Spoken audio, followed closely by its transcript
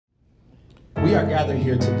We are gathered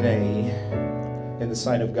here today in the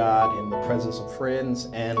sight of God, in the presence of friends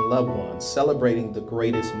and loved ones, celebrating the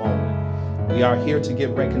greatest moment. We are here to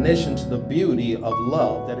give recognition to the beauty of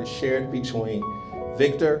love that is shared between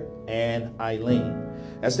Victor and Eileen.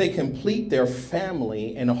 As they complete their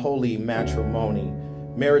family in a holy matrimony,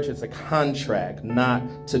 marriage is a contract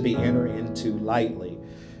not to be entered into lightly.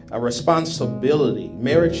 A responsibility.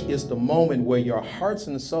 Marriage is the moment where your hearts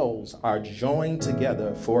and souls are joined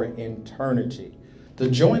together for eternity. The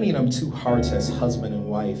joining of two hearts as husband and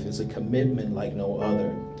wife is a commitment like no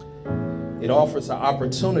other. It offers an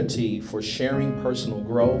opportunity for sharing personal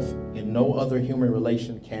growth in no other human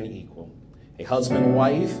relation can equal. A husband and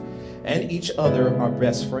wife and each other are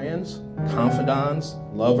best friends, confidants,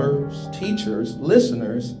 lovers, teachers,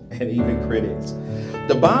 listeners, and even critics.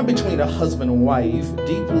 The bond between a husband and wife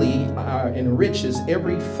deeply enriches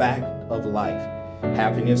every fact of life.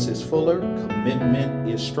 Happiness is fuller, commitment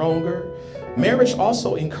is stronger. Marriage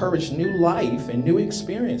also encourages new life and new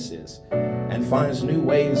experiences and finds new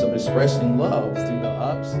ways of expressing love through the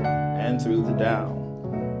ups and through the downs.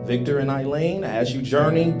 Victor and Eileen, as your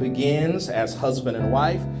journey begins as husband and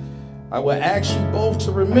wife, I will ask you both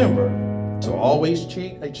to remember to always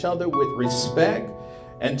treat each other with respect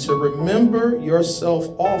and to remember yourself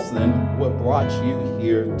often what brought you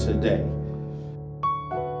here today.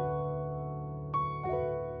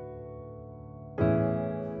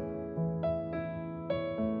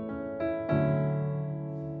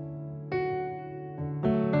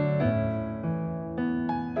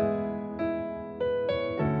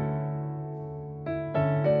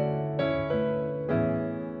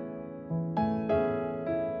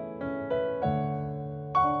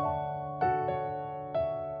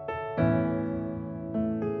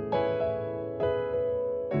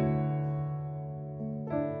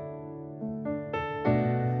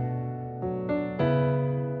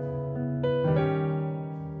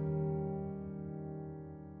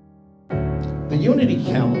 The unity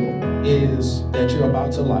candle that you're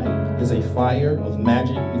about to light is a fire of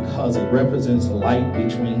magic because it represents a light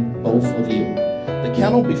between both of you. The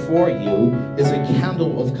candle before you is a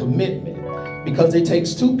candle of commitment because it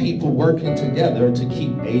takes two people working together to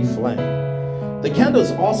keep a flame. The candle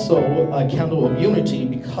is also a candle of unity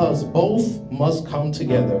because both must come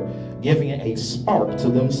together, giving a spark to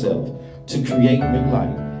themselves to create new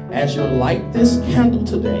light. As you light this candle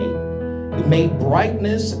today, may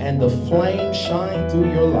brightness and the flame shine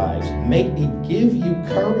through your lives. May it give you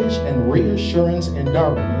courage and reassurance in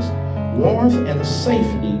darkness, warmth and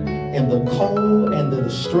safety in the cold, and the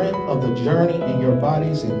strength of the journey in your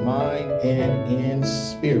bodies, in mind, and in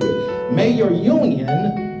spirit. May your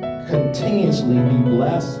union continuously be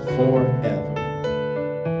blessed forever.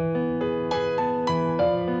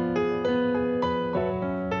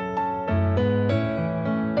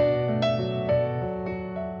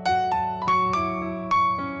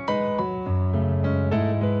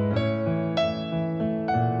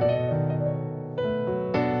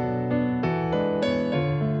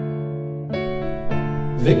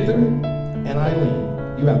 Victor and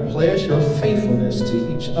Eileen, you have pledged your faithfulness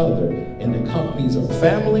to each other in the companies of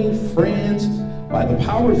family, friends, by the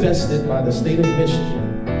power vested by the state of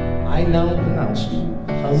Michigan. I now pronounce you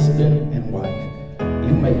husband and wife.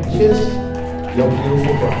 You may kiss your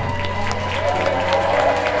beautiful bride.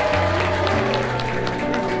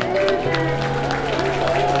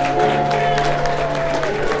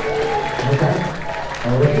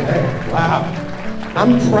 Okay. Wow.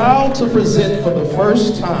 I'm proud to present for the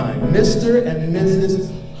first time Mr. and Mrs.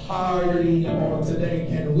 Hardy on today.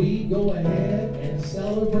 Can we go ahead and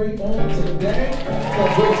celebrate on today?